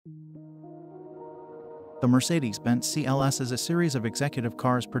The Mercedes-Benz CLS is a series of executive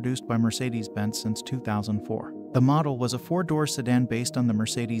cars produced by Mercedes-Benz since 2004. The model was a four-door sedan based on the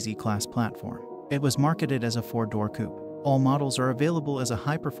Mercedes E-Class platform. It was marketed as a four-door coupe. All models are available as a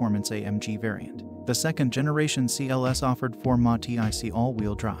high-performance AMG variant. The second-generation CLS offered 4 TIC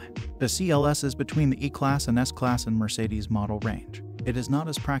all-wheel drive. The CLS is between the E-Class and S-Class in Mercedes model range. It is not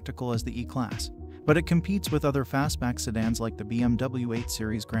as practical as the E-Class, but it competes with other fastback sedans like the BMW 8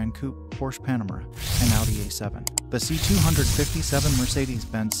 Series Gran Coupe, Porsche Panamera, and Audi A7. The C257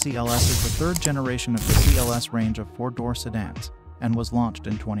 Mercedes-Benz CLS is the third generation of the CLS range of four-door sedans and was launched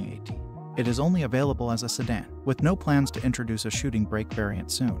in 2018. It is only available as a sedan, with no plans to introduce a shooting brake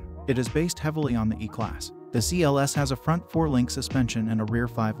variant soon. It is based heavily on the E-Class. The CLS has a front 4-link suspension and a rear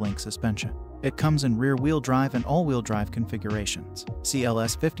 5-link suspension. It comes in rear-wheel drive and all-wheel drive configurations.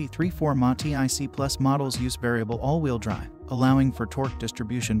 CLS 53 TIC Plus models use variable all-wheel drive, allowing for torque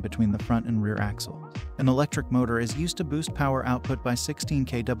distribution between the front and rear axles. An electric motor is used to boost power output by 16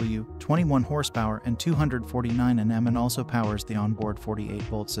 kW, 21 horsepower, and 249 Nm, and also powers the onboard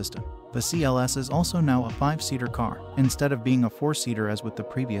 48-volt system. The CLS is also now a 5-seater car, instead of being a 4-seater as with the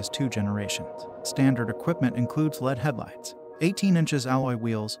previous 2 generations. Standard equipment includes LED headlights, 18 inches alloy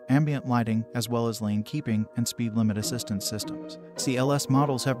wheels, ambient lighting, as well as lane keeping and speed limit assistance systems. CLS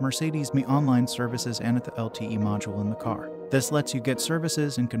models have Mercedes Me online services and the LTE module in the car. This lets you get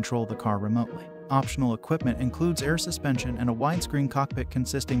services and control the car remotely. Optional equipment includes air suspension and a widescreen cockpit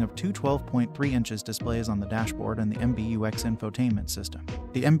consisting of 2 12.3 inches displays on the dashboard and the MBUX infotainment system.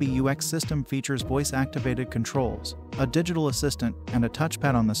 The MBUX system features voice-activated controls, a digital assistant, and a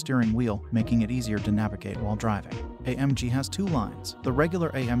touchpad on the steering wheel, making it easier to navigate while driving. AMG has 2 lines, the regular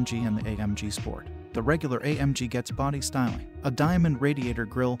AMG and the AMG Sport. The regular AMG gets body styling, a diamond radiator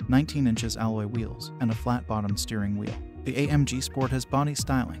grille, 19 inches alloy wheels, and a flat-bottomed steering wheel. The AMG Sport has body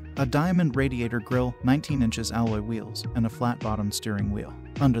styling, a diamond radiator grille, 19 inches alloy wheels, and a flat-bottomed steering wheel.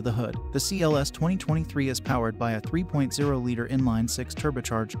 Under the hood, the CLS 2023 is powered by a 3.0-liter inline-6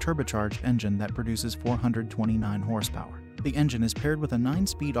 turbocharged engine that produces 429 horsepower. The engine is paired with a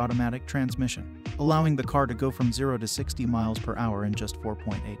 9-speed automatic transmission, allowing the car to go from 0 to 60 miles per hour in just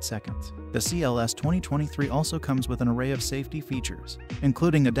 4.8 seconds. The CLS 2023 also comes with an array of safety features,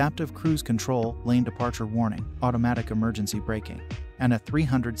 including adaptive cruise control, lane departure warning, automatic emergency braking, and a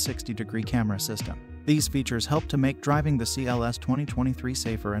 360-degree camera system. These features help to make driving the CLS 2023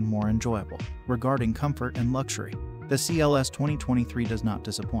 safer and more enjoyable. Regarding comfort and luxury, the CLS 2023 does not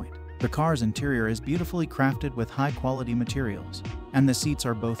disappoint. The car's interior is beautifully crafted with high-quality materials, and the seats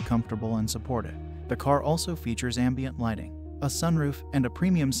are both comfortable and supportive. The car also features ambient lighting, a sunroof, and a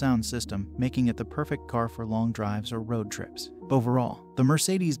premium sound system, making it the perfect car for long drives or road trips. Overall, the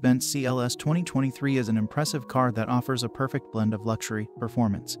Mercedes-Benz CLS 2023 is an impressive car that offers a perfect blend of luxury,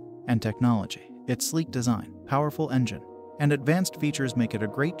 performance, and technology. Its sleek design, powerful engine, and advanced features make it a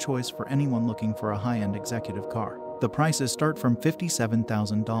great choice for anyone looking for a high-end executive car. The prices start from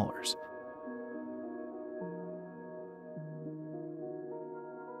 $57,000.